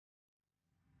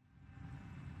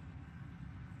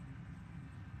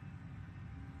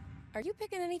Are you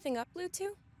picking anything up, Blue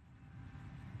 2?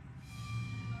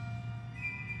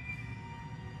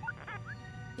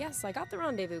 Yes, I got the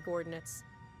rendezvous coordinates.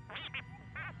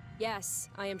 Yes,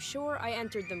 I am sure I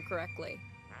entered them correctly.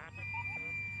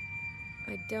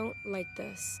 I don't like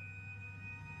this.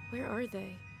 Where are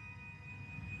they?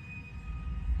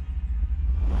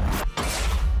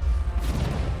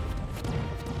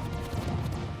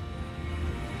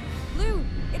 Blue,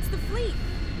 it's the fleet!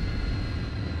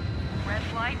 Red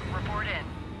flight, report in.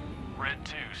 Red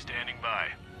 2, standing by.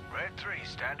 Red 3,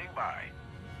 standing by.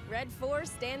 Red 4,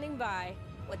 standing by.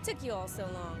 What took you all so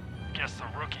long? Guess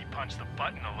the rookie punched the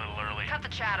button a little early. Cut the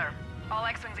chatter. All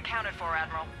X-Wings accounted for,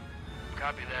 Admiral.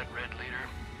 Copy that, Red Leader.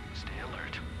 Stay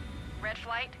alert. Red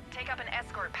flight, take up an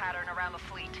escort pattern around the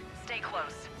fleet. Stay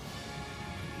close.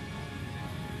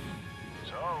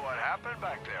 So, what happened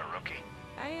back there, rookie?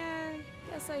 I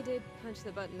guess I did punch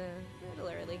the button a little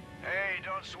early. Hey,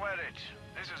 don't sweat it.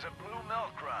 This is a blue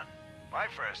milk run. My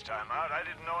first time out, I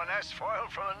didn't know an S-foil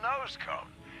from a nose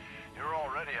cone. You're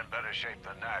already in better shape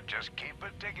than that. Just keep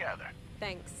it together.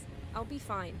 Thanks. I'll be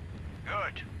fine.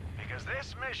 Good, because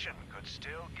this mission could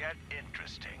still get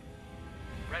interesting.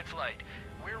 Red Flight,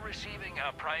 we're receiving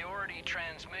a priority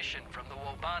transmission from the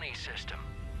Wobani system.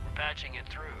 We're patching it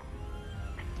through.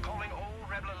 Calling all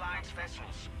Rebel Alliance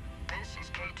vessels. This is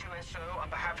K2SO on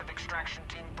behalf of Extraction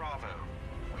Team Bravo.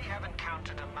 We have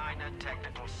encountered a minor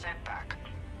technical setback.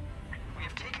 We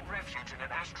have taken refuge in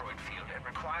an asteroid field and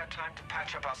require time to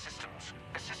patch up our systems.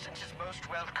 Assistance is most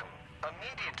welcome.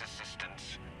 Immediate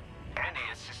assistance. Any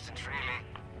assistance, really.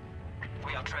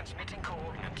 We are transmitting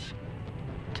coordinates.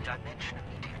 Did I mention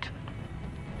immediate?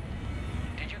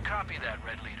 Did you copy that,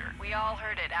 Red Leader? We all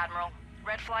heard it, Admiral.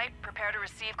 Red flight, prepare to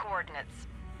receive coordinates.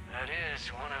 That is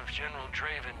one of General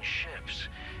Draven's ships.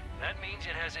 That means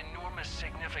it has enormous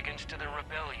significance to the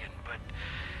rebellion, but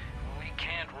we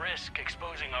can't risk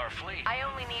exposing our fleet. I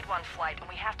only need one flight, and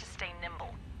we have to stay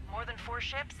nimble. More than 4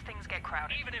 ships, things get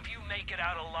crowded. Even if you make it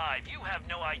out alive, you have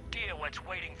no idea what's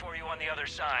waiting for you on the other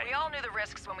side. We all knew the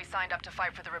risks when we signed up to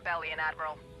fight for the rebellion,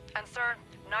 Admiral. And sir,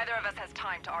 neither of us has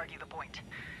time to argue the point.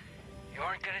 You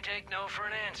aren't gonna take no for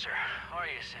an answer, are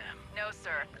you, Sam? No,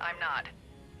 sir, I'm not.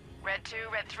 Red 2,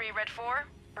 Red 3, Red 4,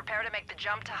 prepare to make the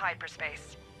jump to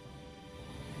hyperspace.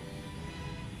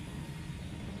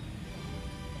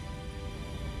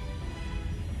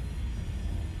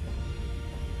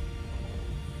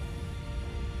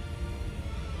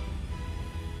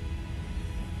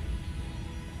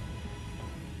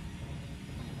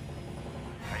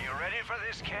 Are you ready for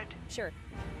this, kid? Sure.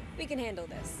 We can handle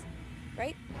this.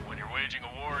 Right? When you're waging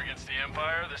a war against the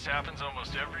Empire, this happens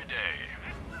almost every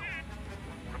day.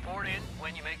 Report in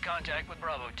when you make contact with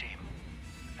Bravo Team.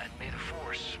 And may the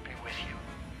Force be with you.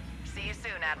 See you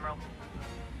soon, Admiral.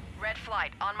 Red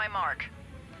flight, on my mark.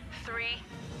 3,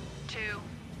 2,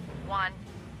 1,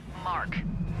 mark.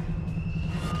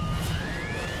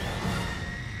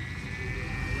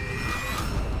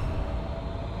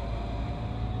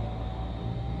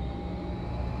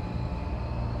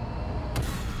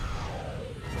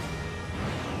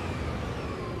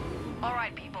 All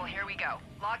right, people, here we go.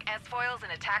 Lock S-foils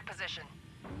in attack position.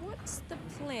 What's the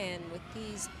plan with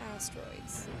these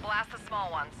asteroids? Blast the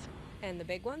small ones. And the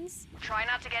big ones? Try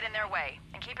not to get in their way,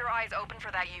 and keep your eyes open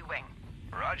for that U-wing.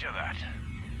 Roger that.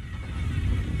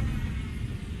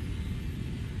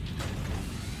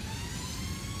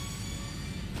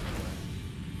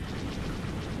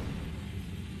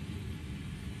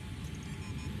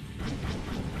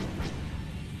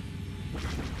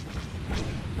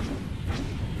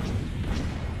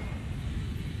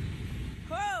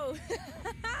 Whoa!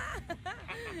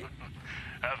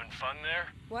 Having fun there?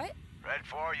 What? Red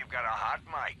 4, you've got a hot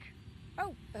mic.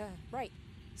 Oh, right.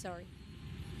 Sorry.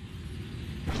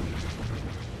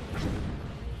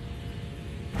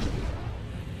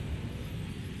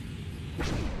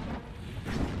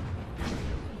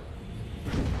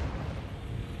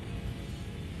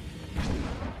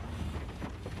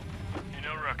 You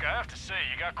know, Rook, I have to say,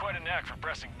 you got quite a knack for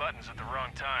pressing buttons at the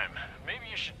wrong time. Maybe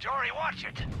you should... Dory, watch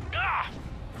it! Ah!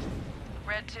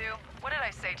 Red 2, what did I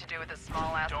say to do with the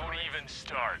small asteroid? Don't even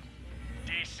start.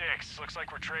 D6, looks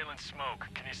like we're trailing smoke.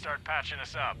 Can you start patching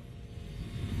us up?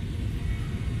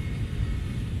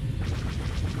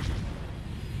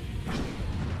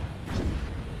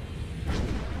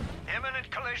 Imminent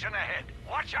collision ahead.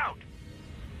 Watch out!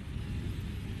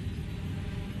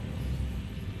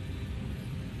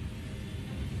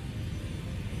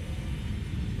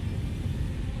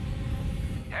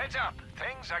 Heads up.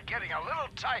 Things are getting a little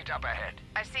tight up ahead.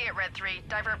 I see it, Red 3.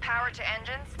 Divert power to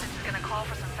engines. This is gonna call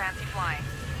for some fancy flying.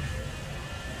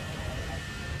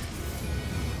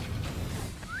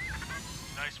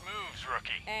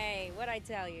 rookie. Hey, what'd I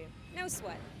tell you? No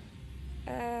sweat.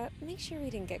 Make sure we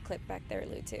didn't get clipped back there,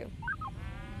 Lou, too.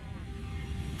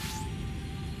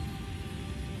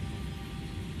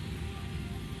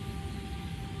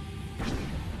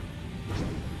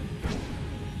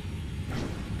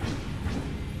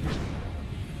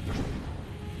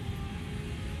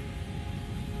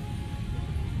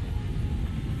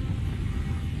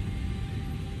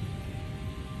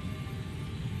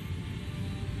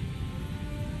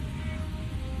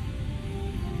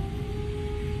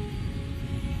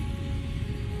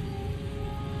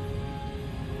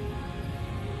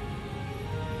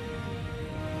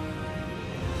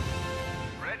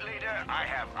 I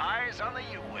have eyes on the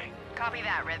U-wing. Copy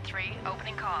that, Red 3.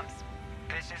 Opening comms.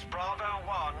 This is Bravo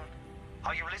 1.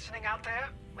 Are you listening out there?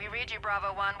 We read you,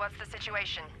 Bravo 1. What's the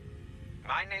situation?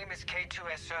 My name is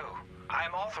K2SO. I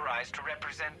am authorized to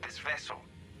represent this vessel.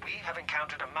 We have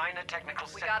encountered a minor technical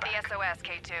We got setback. the SOS,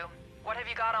 K2. What have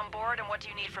you got on board and what do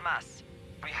you need from us?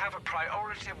 We have a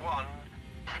priority 1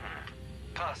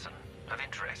 person of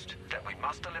interest that we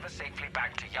must deliver safely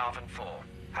back to Yavin 4.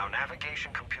 Our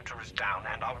navigation computer is down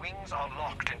and our wings are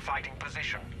locked in fighting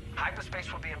position.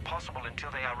 Hyperspace will be impossible until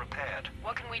they are repaired.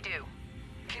 What can we do?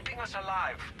 Keeping us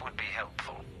alive would be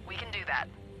helpful. We can do that.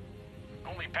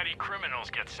 Only petty criminals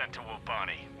get sent to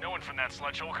Wobani. No one from that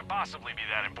sludge hole could possibly be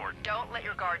that important. Don't let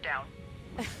your guard down.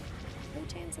 No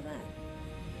chance of that.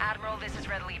 Admiral, this is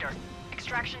Red Leader.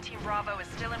 Extraction Team Bravo is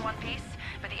still in one piece,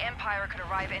 but the Empire could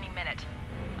arrive any minute.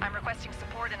 I'm requesting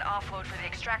support and offload for the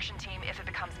extraction team if it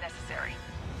becomes necessary.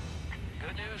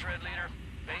 Good news, Red Leader.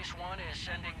 Base 1 is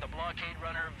sending the blockade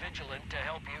runner Vigilant to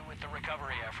help you with the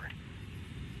recovery effort.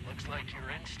 Looks like your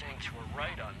instincts were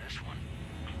right on this one.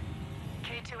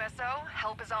 K2SO,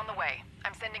 help is on the way.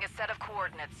 I'm sending a set of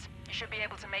coordinates. You should be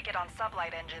able to make it on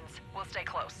sublight engines. We'll stay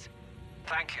close.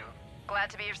 Thank you. Glad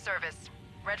to be of service.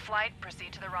 Red Flight,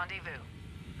 proceed to the rendezvous.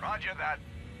 Roger that.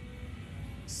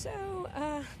 So,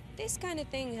 this kind of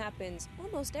thing happens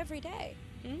almost every day.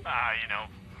 You know,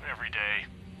 every day,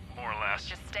 more or less.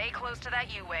 Just stay close to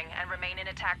that U-wing and remain in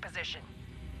attack position.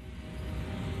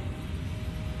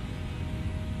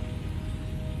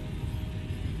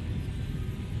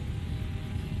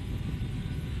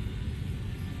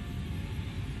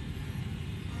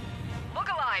 Look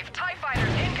alive! TIE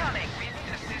fighters incoming! We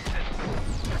need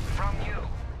assistance from you.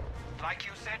 Like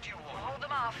you said you would. Hold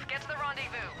them off. Get to the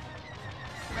rendezvous.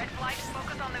 Red Flight,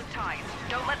 focus on those ties.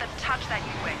 Don't let them touch that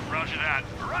U-wing. Roger that.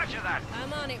 Roger that.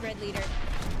 I'm on it, Red Leader.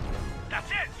 That's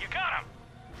it! You got him!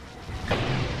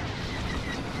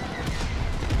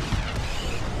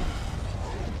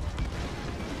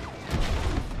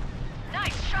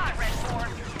 Nice shot, Red 4.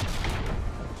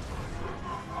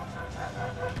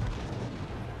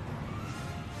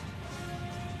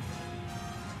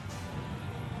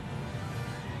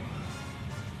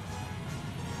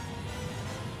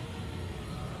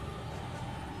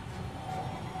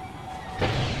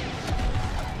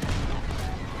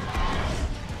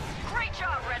 Great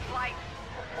job, Red Flight.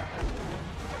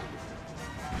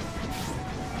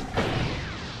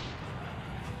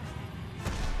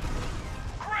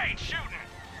 Great shooting!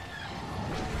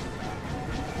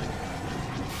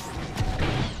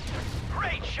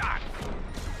 Great shot!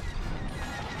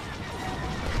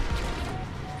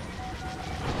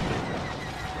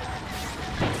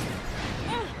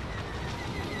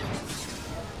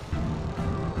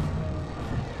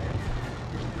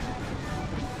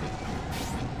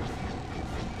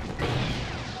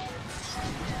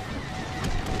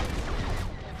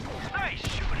 Nice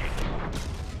shooting!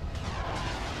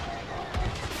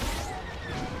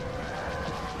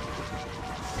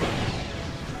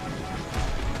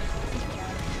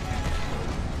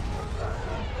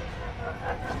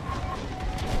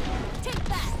 Take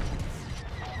that!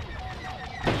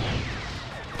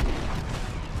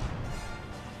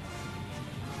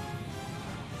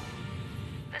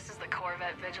 This is the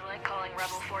Corvette Vigilant calling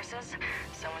Rebel forces.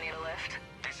 Someone need a lift?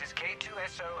 This is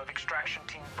K2SO of Extraction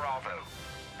Team Bravo.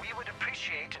 We would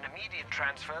appreciate an immediate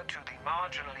transfer to the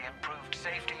marginally improved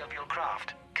safety of your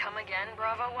craft. Come again,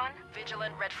 Bravo 1?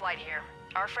 Vigilant, Red Flight here.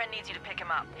 Our friend needs you to pick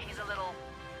him up. He's a little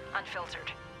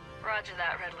unfiltered. Roger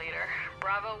that, Red Leader.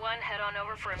 Bravo 1, head on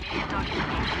over for immediate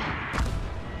documentation.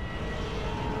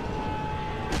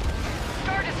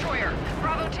 Star Destroyer!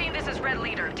 Bravo Team, this is Red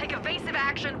Leader. Take evasive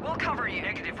action, we'll cover you.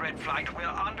 Negative, Red Flight. We're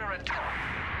under attack.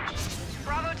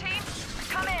 Bravo Team,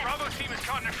 come in! Bravo team is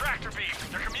caught in a tractor beam.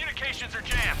 Their communications are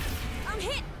jammed. I'm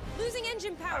hit! Losing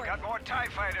engine I've power! got more TIE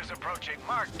fighters approaching.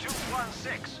 Mark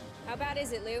 216. How bad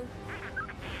is it, Lou?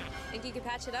 Think you could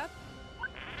patch it up?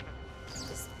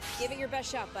 Just give it your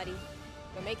best shot, buddy.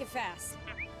 But make it fast.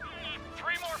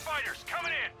 3 more fighters,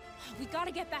 coming in! We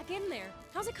gotta get back in there.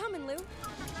 How's it coming, Lou?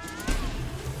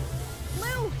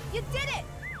 Lou, you did it!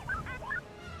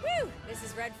 Woo! This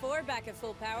is Red 4 back at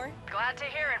full power. Glad to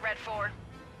hear it, Red 4.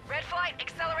 Red Flight,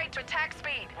 accelerate to attack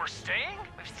speed. We're staying?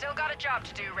 We've still got a job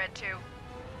to do, Red 2.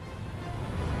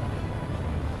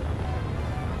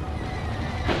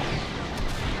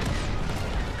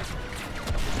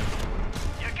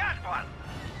 You got one!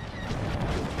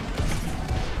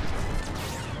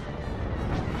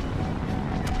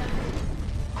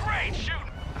 Great, shoot!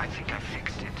 I think I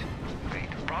fixed it. Wait,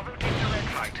 Bravo team to Red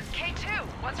Flight. K2,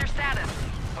 what's your status?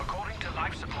 According to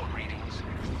life support readings,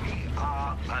 we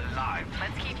are alive.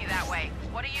 Let's keep you that way.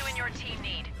 What do you and your team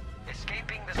need?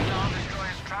 Escaping the Star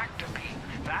Destroyer's tractor beam.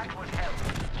 That would help.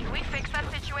 Can we fix that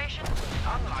situation?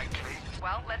 Unlikely.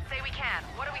 Well, let's say we can.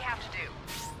 What do we have to do?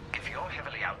 If your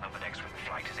heavily outnumbered X-Wing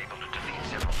flight is able to defeat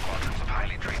several squadrons of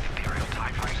highly trained Imperial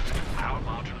TIE fighters, our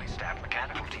marginally staffed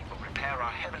mechanical team will repair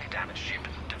our heavily damaged ship,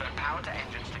 divert power to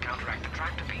engines to counteract the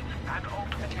tractor beam, and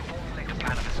ultimately formulate a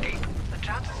plan of escape. The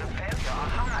chances of failure are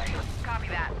high. Copy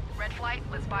that. Red Flight,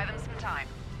 let's buy them some time.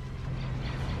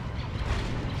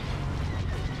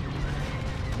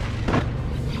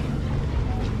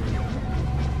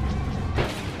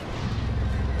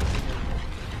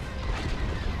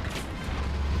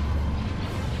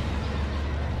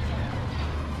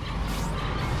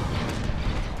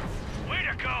 Way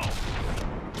to go!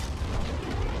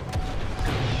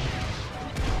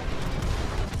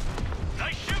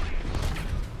 Nice shooting!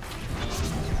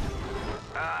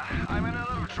 I'm in a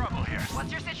little trouble here.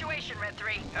 What's your situation, Red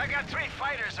 3? I got 3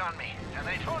 fighters on me, and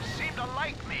they don't seem to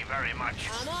like me very much.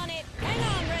 I'm on it. Hang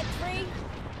on, Red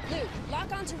 3. Lou,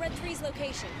 lock onto Red 3's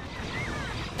location.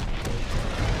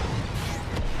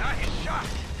 Nice shot.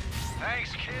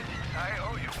 Thanks, kid. I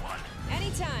owe you one.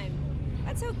 Anytime.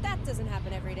 Let's hope that doesn't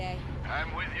happen every day.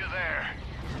 I'm with you there.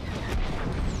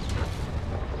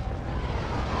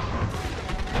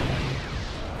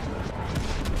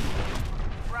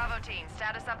 Bravo team,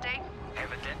 status update?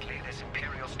 Evidently, this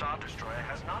Imperial Star Destroyer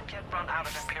has not yet run out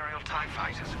of Imperial TIE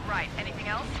fighters. Right, anything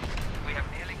else? We have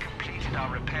nearly completed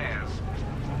our repairs.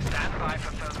 Stand by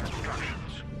for further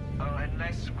instructions. Oh,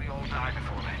 unless we all die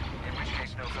before then, in which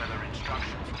case no further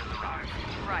instructions will arrive.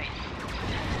 Right.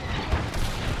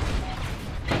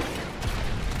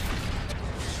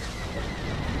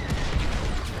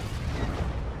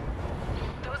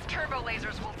 Those turbo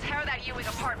lasers will tear that U-wing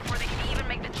apart before they can even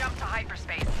make the jump to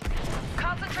hyperspace.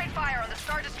 Concentrate fire on the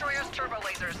Star Destroyer's turbo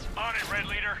lasers. On it, Red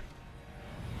Leader!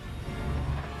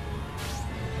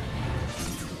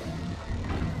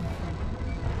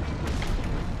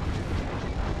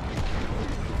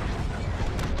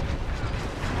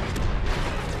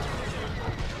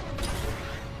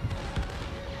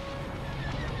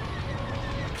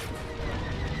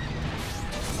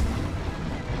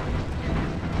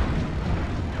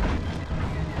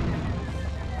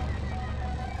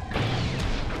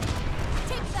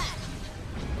 Take that!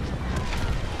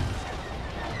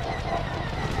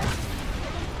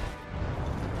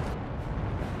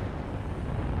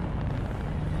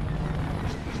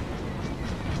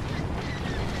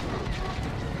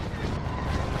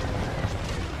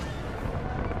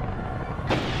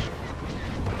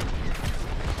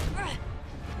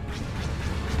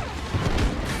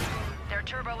 Their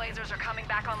turbo lasers are coming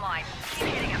back online. Keep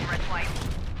hitting us, Red Flight.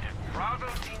 Bravo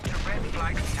team to Red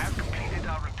Flight, we have completed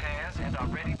our repairs and are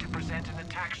ready to present an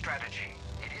attack strategy.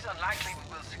 It is unlikely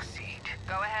we will succeed.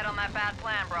 Go ahead on that bad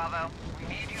plan, Bravo. We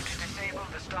need you to disable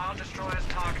the Star Destroyer's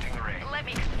targeting array. Let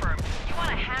me confirm. You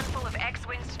want a handful of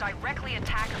X-Wings to directly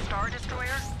attack a Star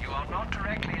Destroyer? You are not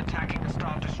directly attacking the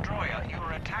Star Destroyer, you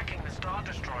are attacking the Star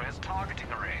Destroyer's targeting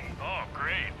array. Oh,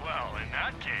 great. Well, in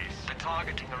that case... The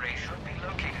targeting array should be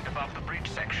located above the bridge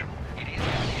section. It is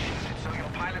heavily so your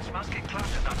pilots must get close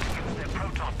enough to use their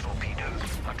proton torpedoes.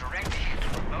 A direct hit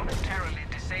will momentarily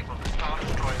disable the Star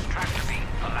Destroyer's tractor beam,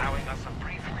 allowing us a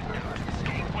brief window to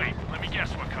escape. Wait, let me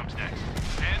guess what comes next.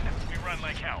 Then, we run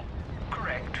like hell.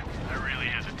 Correct. That really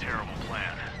is a terrible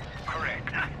plan.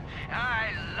 Correct. I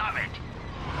love it.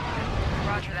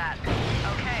 Roger that.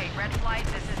 Okay, Red Flight,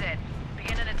 this is it.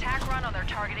 Begin an attack run on their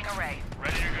targeting array.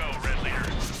 Ready to go, Red Leader.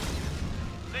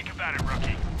 Think about it,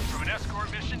 rookie. From an escort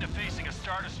mission to facing a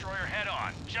Star Destroyer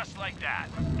head-on, just like that.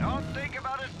 Don't think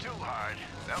about it too hard.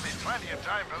 There'll be plenty of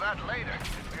time for that later,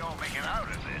 if we all make it out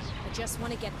of this. I just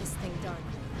want to get this thing done.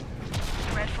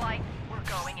 Red Flight, we're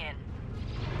going in.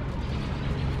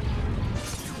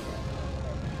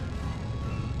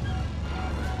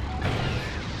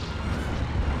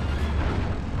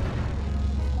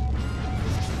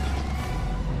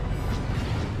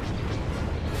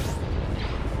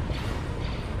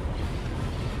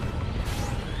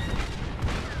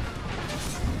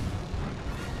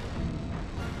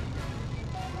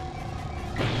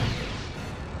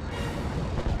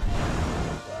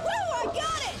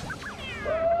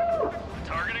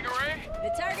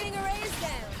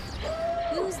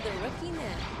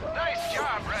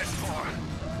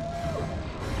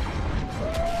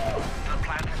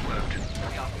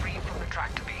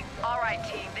 right,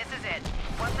 team. This is it.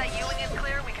 Once that U-wing is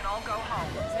clear, we can all go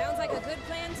home. Sounds like a good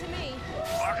plan to me.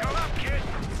 Buckle up, kid!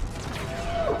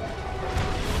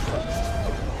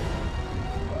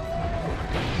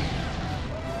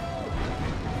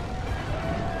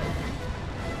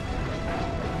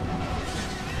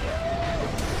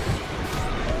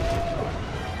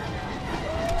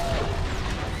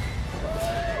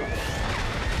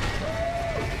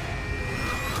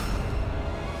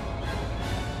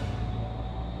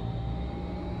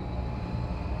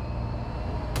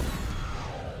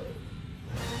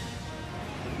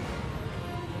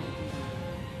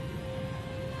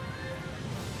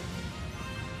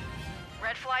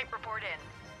 Red Flight, report in.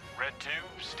 Red 2,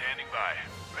 standing by.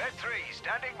 Red 3,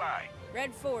 standing by.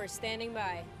 Red 4, standing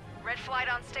by. Red Flight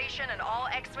on station and all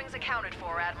X-Wings accounted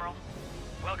for, Admiral.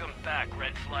 Welcome back,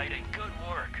 Red Flight, and good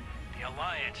work. The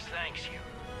Alliance thanks you.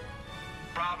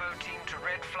 Bravo team to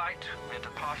Red Flight. We're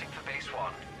departing for Base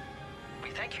 1.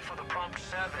 We thank you for the prompt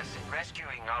service in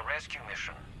rescuing our rescue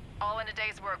mission. All in a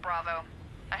day's work, Bravo.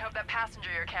 I hope that passenger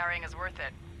you're carrying is worth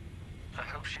it. I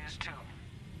hope she is too.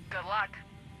 Good luck.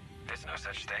 There's no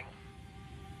such thing.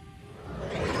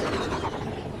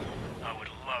 I would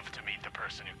love to meet the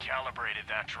person who calibrated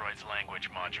that droid's language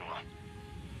module.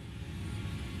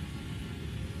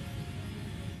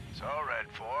 So, Red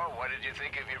 4, what did you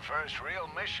think of your first real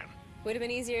mission? Would have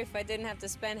been easier if I didn't have to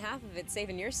spend half of it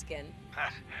saving your skin.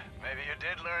 Maybe you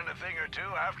did learn a thing or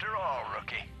two after all,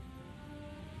 rookie.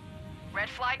 Red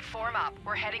Flight, form up.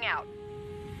 We're heading out.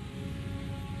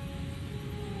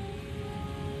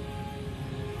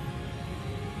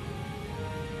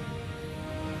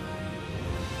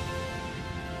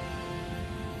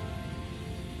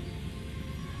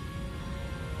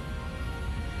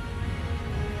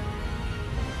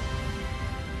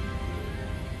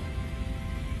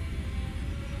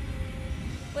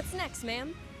 What's next,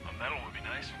 ma'am? A medal would be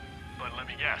nice. But let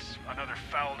me guess, another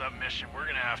fouled-up mission we're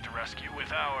gonna have to rescue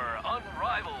with our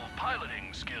unrivaled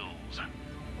piloting skills.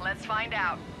 Let's find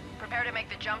out. Prepare to make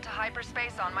the jump to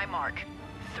hyperspace on my mark.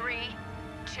 3,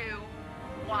 2,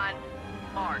 1,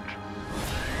 mark.